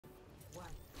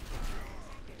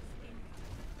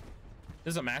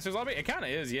This is a Masters lobby? It kind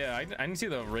of is, yeah. I didn't see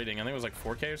the rating. I think it was like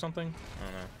 4K or something. I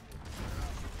don't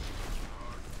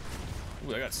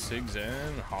know. Ooh, I got Sigs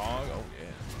in, Hog. Oh,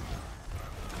 yeah.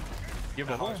 You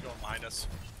have bubble? Going minus.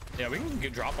 Yeah, we can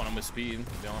get drop on him with speed,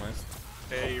 to be honest.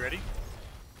 Hey, you ready?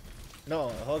 No,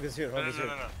 Hog is here. Hog is here.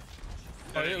 No.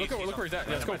 Oh, yeah, look where he's at.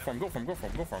 Yeah, let's go for him. Go for him.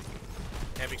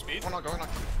 Camping speed? Go on.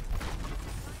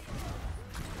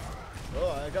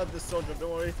 Oh, I got this soldier.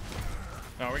 Don't worry.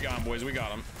 Oh, we got him, boys. We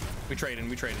got him. We trading.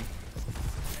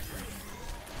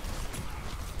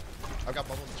 I've got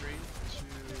bubble in 3, 2,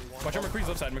 1. Watch out, McCree's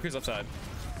left side.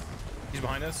 He's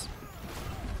behind us.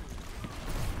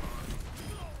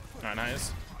 All right,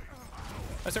 nice.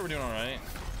 I said we're doing all right.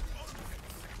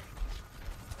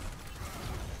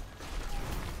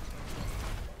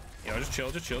 Yo, just chill.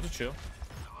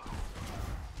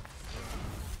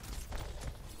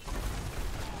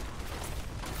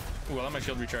 Ooh, I'll let my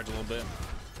shield recharge a little bit.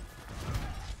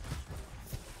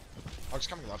 Hog's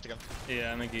coming left again.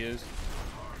 Yeah, I think he is.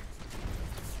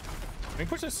 We can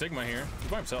push this Sigma here.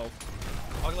 He's by himself.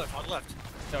 Hog left.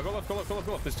 Yeah, go left.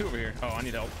 There's two over here. Oh, I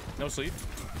need help. No sleep.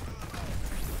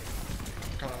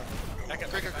 Great.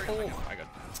 Oh, I got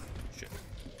shit.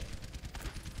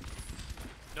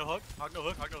 No hook. Hog no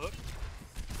hook.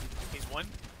 He's one.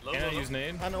 Low. Can I use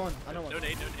nade? I know one. No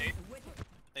nade.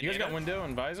 You guys got window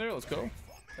and visor? Let's go.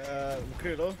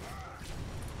 McCree low.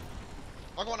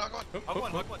 Hog one.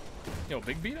 Hog one. Yo,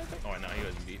 big beat, I think? Oh, no, he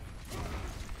wasn't beat.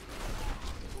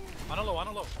 On a low. On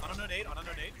a no nade.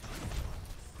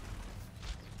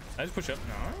 I just push up.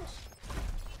 Nice.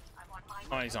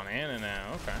 Oh, he's on Anna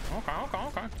now.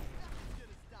 Okay.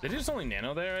 They just only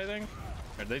nano there, I think.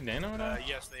 Are they nano now?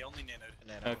 Yes, they only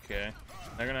nanoed. Okay.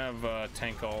 They're gonna have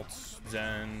tank ults,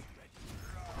 Zen.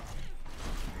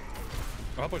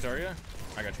 Oh, how push are you?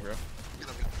 I got you, bro.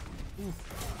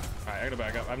 Alright, I gotta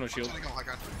back up. I have no shield.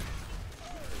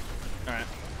 Alright.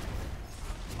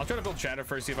 I'll try to build chatter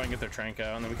first, see if I can get their trank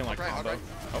out, and then we can like combo.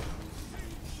 Oh.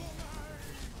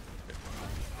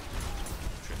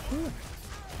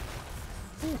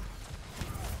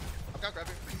 I've got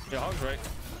grabbing. Yeah, Hog's right.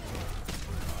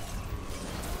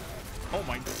 Oh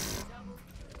my.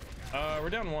 We're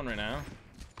down 1 right now.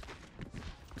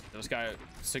 This guy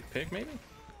sick pick maybe?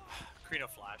 Krino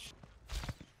flash.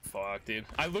 Fuck, dude.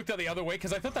 I looked out the other way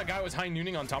because I thought that guy was high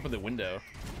nooning on top of the window.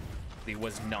 He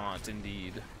was not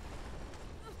indeed.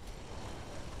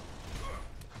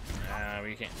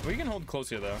 We can't. We can hold close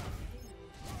here though.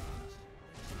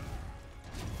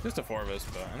 Just the 4 of us,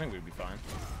 but I think we'd be fine.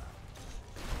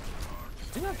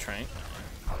 Do you have Trank?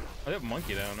 Oh, they have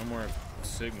Monkey though. No more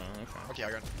Sigma. Okay. Okay,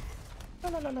 I got it.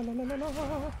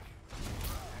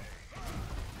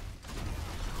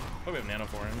 Oh, we have Nano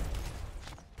for him.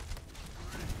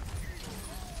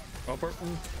 Oh, purple.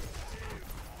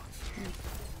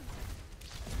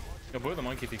 Yo, blow the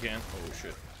Monkey if you can. Oh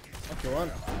shit. Okay,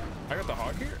 one. I got the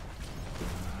Hog here.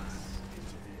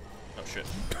 Oh shit.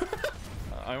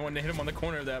 I wanted to hit him on the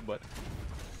corner of that, but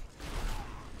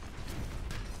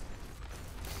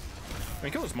I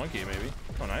mean, kill this Monkey maybe.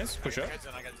 Oh, nice. Push up.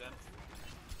 I got Zen.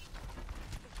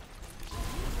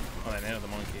 Oh, they nailed the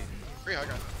Monkey. 3, I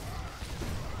got it.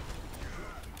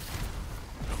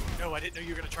 No, I didn't know you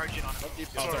were gonna charge in on him.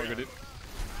 Oh, sorry, good dude.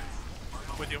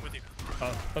 I'm with you.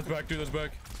 Let's back, dude. Let's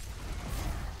back.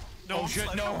 No, oh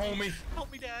shit, no, homie.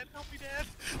 Help me, Dad.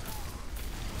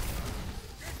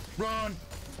 Run.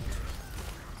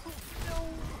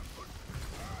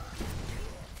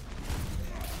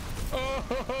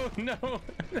 Oh no!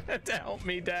 Help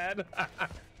me, Dad. I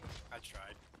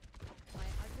tried.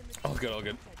 All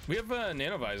good. We have a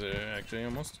nano visor actually,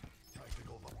 almost.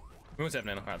 We must have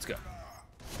nano. Alright, let's go.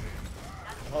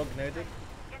 Hog naded.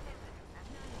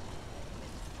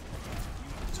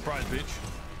 Surprise, bitch.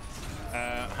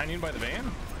 High noon by the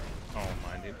van. Oh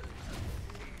my dude.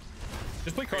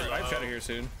 Just play card. I have shadow here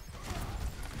soon.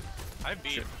 I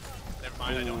beat. Shit. Never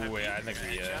mind. I don't have. Yeah, I think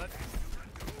we.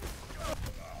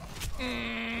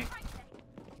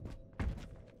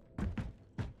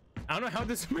 I don't know how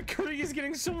this McCurry is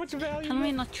getting so much value. Can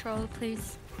we not troll,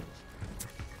 please?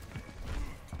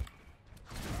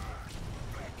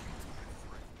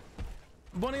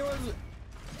 Bunny lesbian.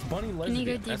 Can you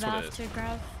go diva after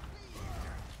grab?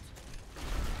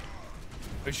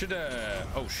 We should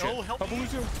oh shit. No, help me.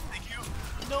 Thank you.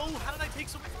 No, how did I take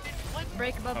so much damage? What?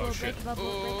 Break a bubble, break a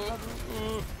bubble, break a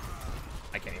bubble.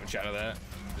 I can't even shadow that.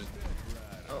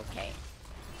 Okay.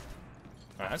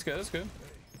 Alright, that's good. That's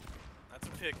a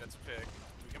pick.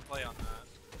 We can play on that.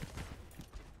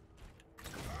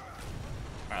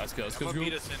 Alright, let's go. I'll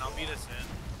beat us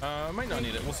in. Might not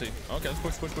need it. We'll see. Okay,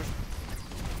 let's push.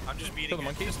 I'm just beating the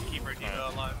monkey. just to keep our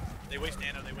diva alive. They waste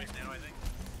nano, I think.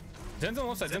 Zen's on the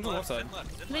left side, Zen's on the left side. Zen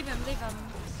left, Zen Leave left. him.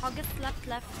 August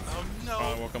left. Oh no.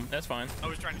 Oh, welcome. That's fine. I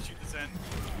was trying to shoot the Zen.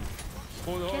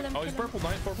 Oh, Kill him, he's kill him. purple.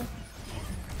 Nice purple.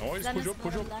 Oh, he's Zen push is up,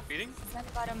 push bottom up. left. Beating? Zen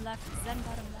bottom left.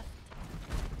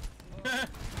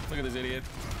 Look at this idiot.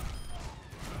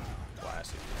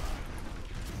 Classic.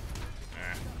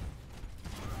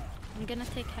 I'm gonna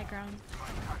take high ground.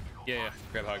 Yeah,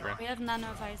 grab high ground. We have nano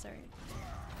visor.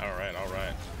 All right.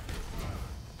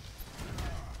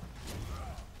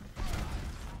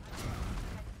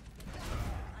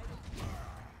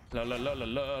 La la la la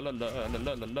la la la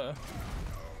la la la.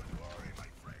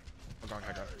 I'm going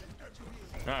high ground.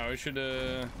 Oh, we should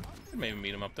maybe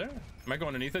meet him up there. Am I going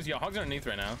underneath us? Yeah, Hog's underneath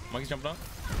right now. Monkey's jumping up.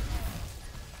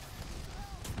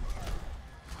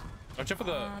 Watch out for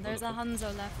the. There's a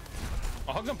Hanzo left.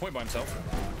 Oh, Hog's on point by himself.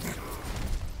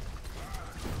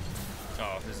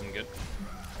 Oh, this isn't good.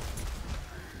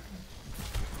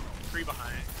 Three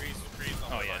behind. Three's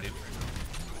on Oh the yeah, line. dude.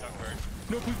 Duckbird.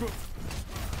 No, please, bro.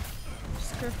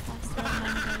 Screw faster than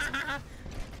nano visor.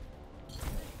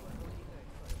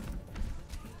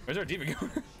 Where's our diva going?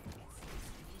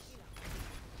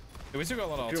 Yeah, we still got a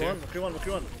lot of McCree ults one.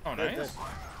 here. Oh, nice.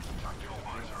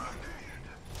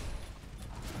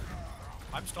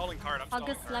 I'm stalling card.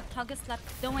 August left.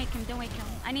 Don't wake him.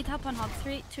 I need help on Hog.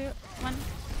 3, 2, 1.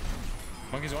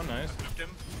 Monkey's on, nice. Moved him.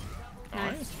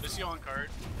 Nice. Lucio on card.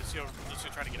 Lucio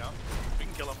trying to get out. We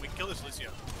can kill him. We can kill this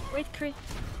Lucio. Wait, Kree.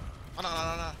 Oh, no.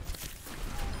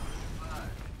 Oh,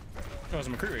 there's a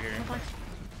McCree right here.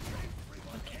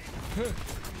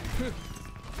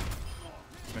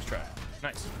 Nice try.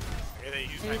 Nice. Yeah, they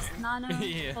use There's nano.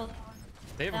 Yeah. Hold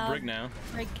They have a brig now.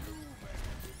 Brig.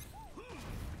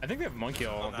 I think they have monkey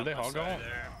all. on Do they that left hog all? side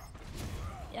there.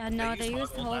 Yeah, no, They they used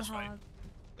used hog whole last fight. hog.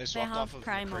 They swapped have off of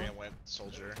primal. McCree and went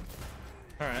soldier.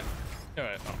 Alright.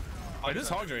 Alright. Oh. Wait, this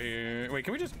hog's right here. Wait,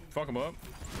 can we just fuck him up?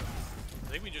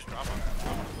 I think we just drop him.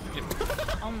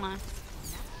 Oh my.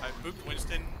 I booped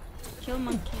Winston. Kill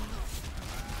monkey.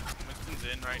 Winston's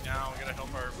in right now. We gotta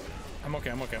help our. I'm okay.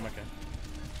 As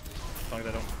long as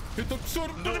I don't hit the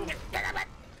sword. No.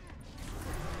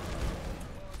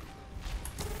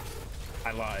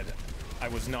 I lied. I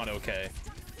was not okay.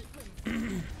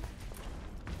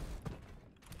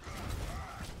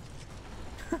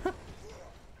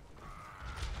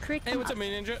 Creek. Hey, what's up,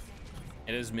 main ninja?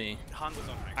 It is me. Hanzo's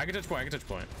on right. I can touch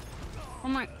point. Oh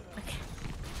my. Okay.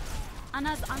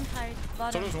 Anna's untied. So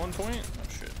Bottom. there's 1 point? Oh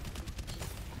shit.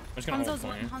 I'm just gonna Hanzo's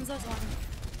hold one. point. Hanzo's one.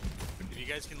 If you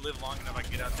guys can live long enough, I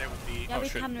can get out there with the. Yeah, Oh, we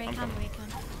shit. can. I'm coming.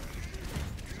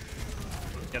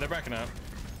 Yeah, they're backing up.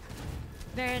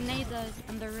 There are nades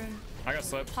in the room. I got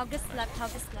slipped. August left. I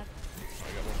got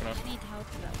woken up. Need help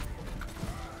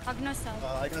though. Hog no self.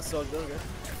 I can soldier, okay.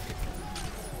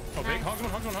 Oh, big. Hog's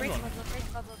one. Break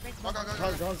bubble.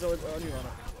 Hanzo on you,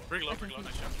 Anna. Brig low,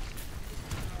 nice shot.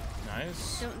 Nice.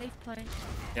 Don't leave play.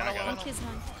 Yeah, I got it. Monkey's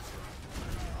one.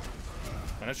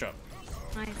 Nice job.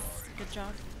 Nice. Good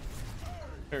job.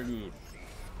 Very good.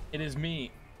 It is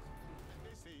me.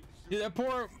 Yeah, that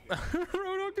poor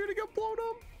Roto dude got blown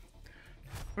up.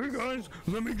 Hey guys,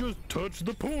 let me just touch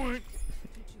the point.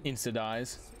 Insta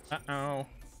dies. Uh-oh.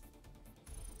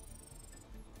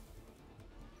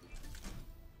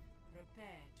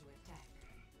 Prepare to attack.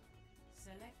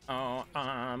 Select. Oh,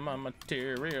 I'm a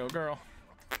material girl.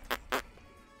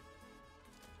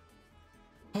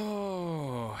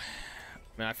 Oh,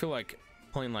 man, I feel like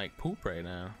playing like poop right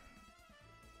now.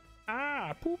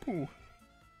 Ah, poo poo.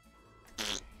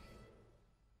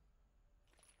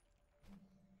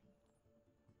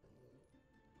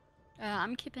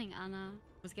 I'm keeping Anna.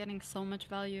 Was getting so much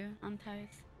value on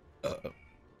ties. Yeah,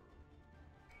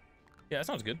 that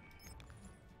sounds good.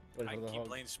 Wait I for can the keep hog.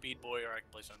 playing Speed Boy or I can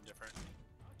play something different.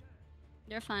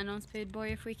 You're fine on Speed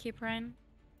Boy if we keep Ryan.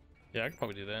 Yeah, I could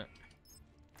probably do that.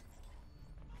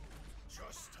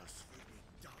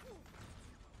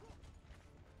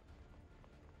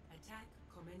 Attack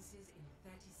commences in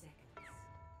 30 seconds.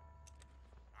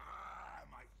 Ah,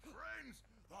 my friends,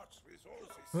 that's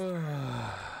resources.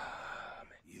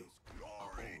 Yes,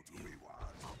 glory to be won.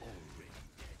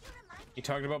 You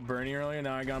talked about Bernie earlier.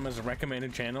 Now I got him as a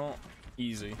recommended channel.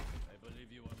 Easy.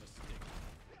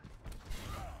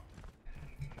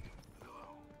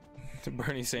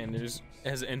 Bernie Sanders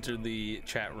has entered the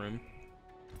chat room.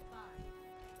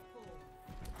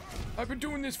 I've been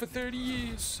doing this for 30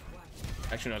 years.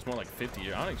 Actually, no, it's more like 50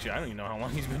 years. I don't even know how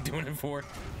long he's been doing it for.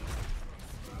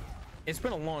 It's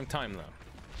been a long time, though.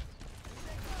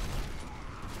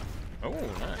 Oh,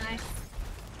 nice.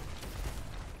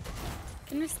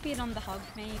 Can we speed on the hog,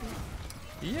 maybe?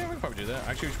 Yeah, we can probably do that.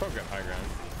 Actually, we should probably grab high ground.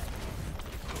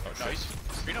 Oh, shit. Nice.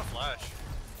 Reno flash.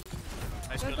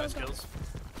 Nice kill, nice kills.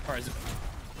 Alright.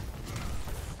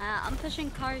 I'm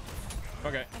pushing cart.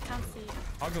 Okay. I can't see.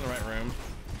 Hog's in the right room.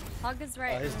 Hog is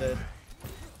right. He's dead.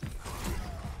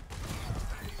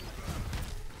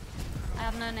 I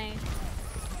have no nade.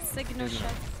 Signal He's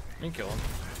shot. You can kill him.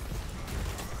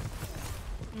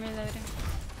 I'm reloading.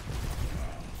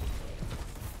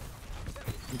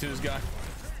 Into this guy.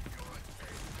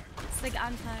 Sig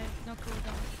anti. No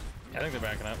cooldown. Yeah, I think they're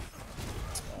backing up.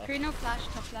 No flash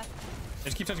top left.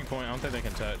 Just keep touching point. I don't think they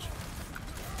can touch.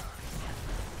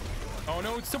 Oh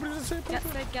no, it's somebody with the same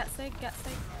point. Get sig.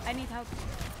 I need help.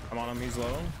 I'm on him. He's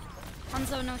low.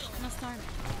 Hanzo, no storm.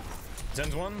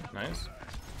 Zen's one. Nice.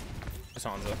 It's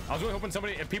Hanzo. I was really hoping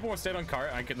somebody, if people would stay on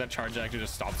cart, I could, that charge actually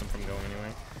just stops them from going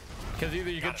anyway. Because either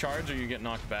you get charged or you get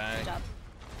knocked back. Good job.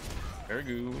 Very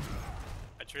good.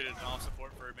 I traded an off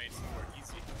support for a main support.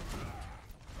 Easy.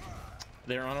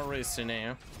 They're on a race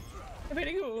now.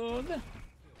 Very good.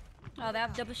 Oh, they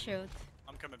have double shield.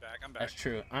 I'm coming back. I'm back. That's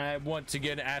true. I once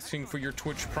again asking for your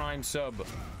Twitch Prime sub.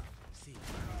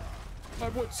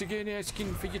 I'm once again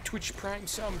asking for your Twitch Prime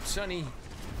sub, Sonny.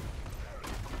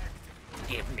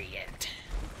 Give me it.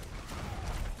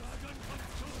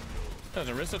 There's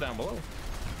a Rissa down below.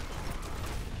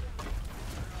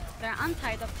 They're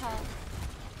untied up top.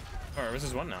 Oh, this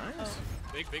is one. Nice. Oh.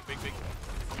 Big.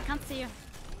 I can't see you.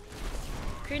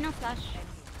 Kree no flash.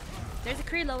 There's a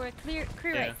Kree lower. Kree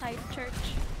Yeah. right side church.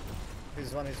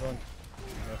 He's one. Yeah.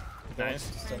 Nice.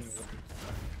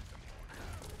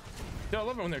 Yo, I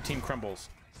love it when their team crumbles.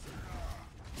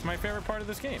 It's my favorite part of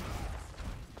this game.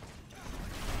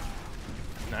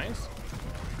 Nice.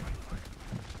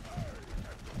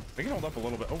 We can hold up a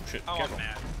little bit. Oh shit. Oh, Careful.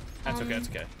 man. That's okay. That's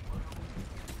okay.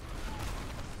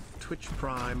 Twitch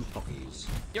Prime Pockies.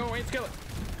 Yo, wait, kill it.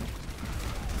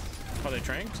 Oh, they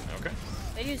tranked? Okay.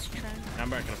 They use trend. I'm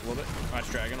backing up a little bit. Watch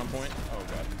dragon on point. Oh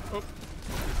god. Oh.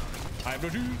 I have no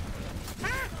two.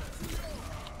 Ah!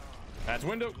 That's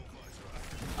window.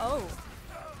 Oh.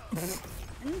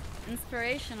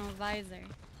 Inspirational visor.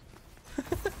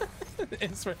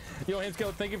 Yo,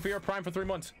 Hanskill, thank you for your prime for 3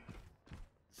 months.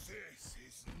 This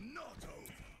is not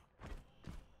over.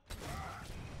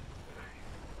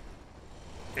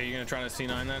 Okay, you gonna try to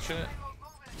C9 that shit?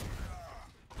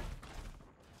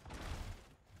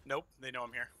 Nope. They know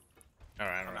I'm here.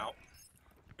 Alright, I'm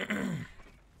alright. out.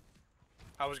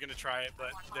 I was gonna try it,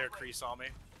 but their Kree saw me.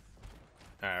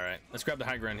 Alright, let's grab the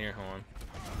high ground here. Hold on.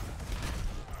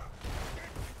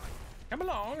 Come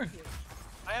along.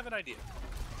 I have an idea.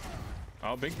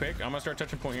 Oh, big pick. I'm gonna start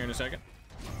touching point here in a second.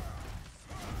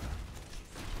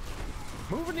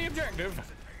 Moving the objective.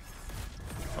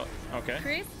 Oh, okay.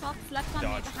 Kree spots left on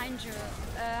Dodge. you behind you.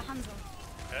 Hanzo.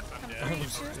 Yes, I'm dead. Kree,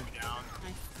 Just two. push me down.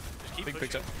 Nice. Just keep Big pushing.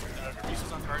 picks up.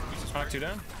 Pieces on card. Pieces Knock 2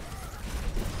 down.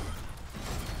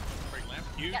 Break lamp.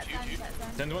 Huge. Get them, get them.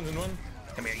 Send one.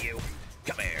 Come here, you.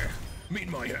 Come here. Meet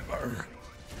my hammer.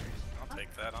 I'll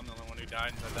take that. I'm the only one who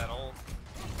died inside that hole.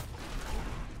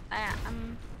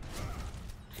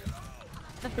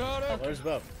 Got it. Where's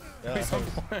Bob? Yeah. He's on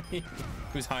point.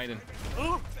 Who's hiding?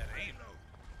 Oh, that aim.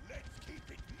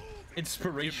 You're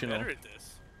Inspirational. better at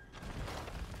this.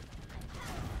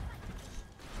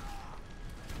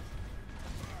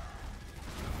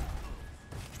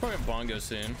 Probably have bongo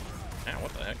soon. Ah,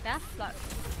 what the heck? That's luck.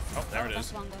 Oh, there it That's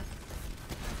is. Bongo.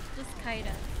 Just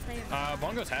Kaida. Save it.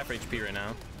 Bongo's half HP right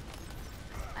now.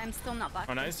 I'm still not back.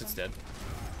 Oh, nice. It's dead.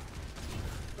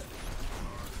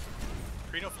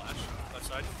 Kree no flash. Left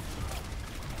side.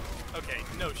 Okay,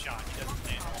 no shot. He doesn't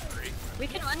land all three. We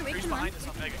can win, we Kree's can win. behind us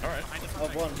on Mega. All right. Behind us on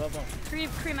Bob Mega. one.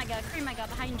 Kree mega,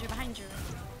 behind you.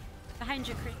 Behind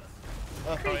you, Kree.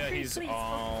 Oh, Oh yeah, Kree, he's please.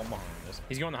 all behind us.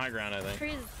 He's going the high ground, I think.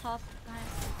 Kree is top.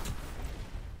 Nice.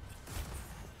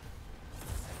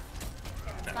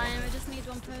 Fine, we just need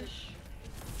one push.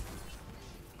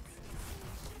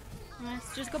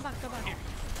 Nice, just go back.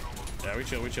 Yeah, we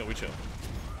chill.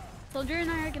 Soldier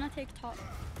and I are gonna take top.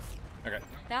 Okay.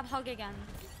 They have hog again.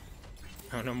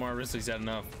 Oh, no more Risley's had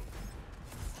enough.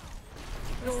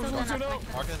 We're still let's gonna go now.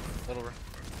 fight. Market, little.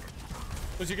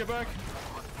 Let's you get back.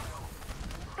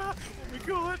 Oh my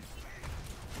god.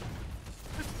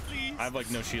 Please. I have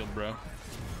like no shield, bro.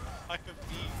 I have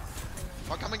these.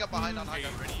 I'm coming up behind on high Okay,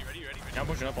 ground. you ready? I'm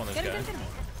pushing up on this Get guy. him.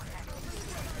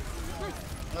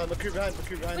 the crew behind.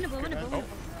 Winnable.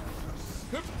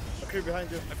 The crew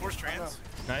behind you. I forced trans.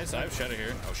 Nice, I have Shadow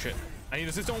here. Oh shit. I need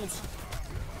assistance.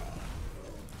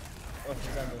 Oh,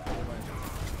 he's on the never mind.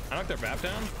 I knocked their BAP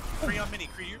down. Kree on mini.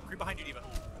 Kree behind you, Diva.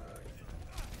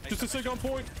 Just a sick on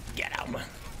point. Get out.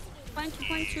 Point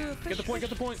two. Push, Get the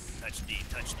point. Touch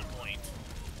the point.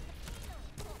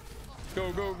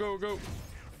 Go.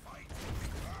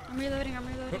 I'm reloading, I'm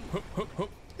reloading. Hup, hup, hup.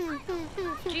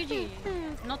 GG.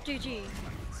 Not GG.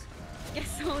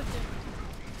 Yes, soldier.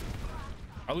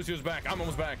 Lucio's back. I'm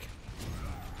almost back.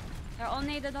 They're all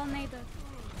naded, all naded.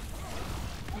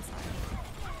 I'm sorry.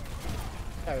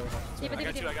 Carry on. Diva, I diva,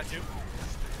 got two, diva. I got two.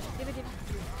 Diva, diva.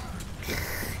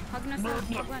 Hug no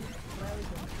sound, hug one.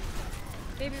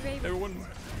 Baby, baby. Everyone.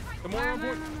 The more More, on more,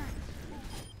 point. more, more.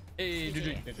 Hey,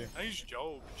 GG. Nice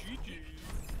job. GG.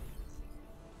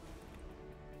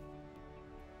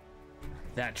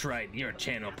 That's right. Your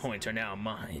channel points are now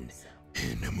mine.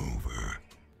 Hand them over.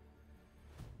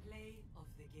 Play of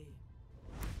the game.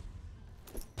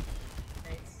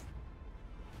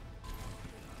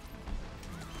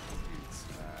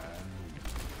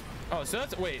 Oh, so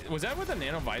that's wait. Was that what the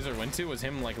nano visor went to? Was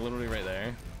him like literally right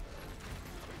there?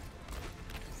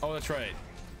 Oh, that's right,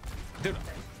 dude.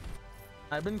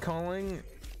 I've been calling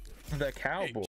the cowboy.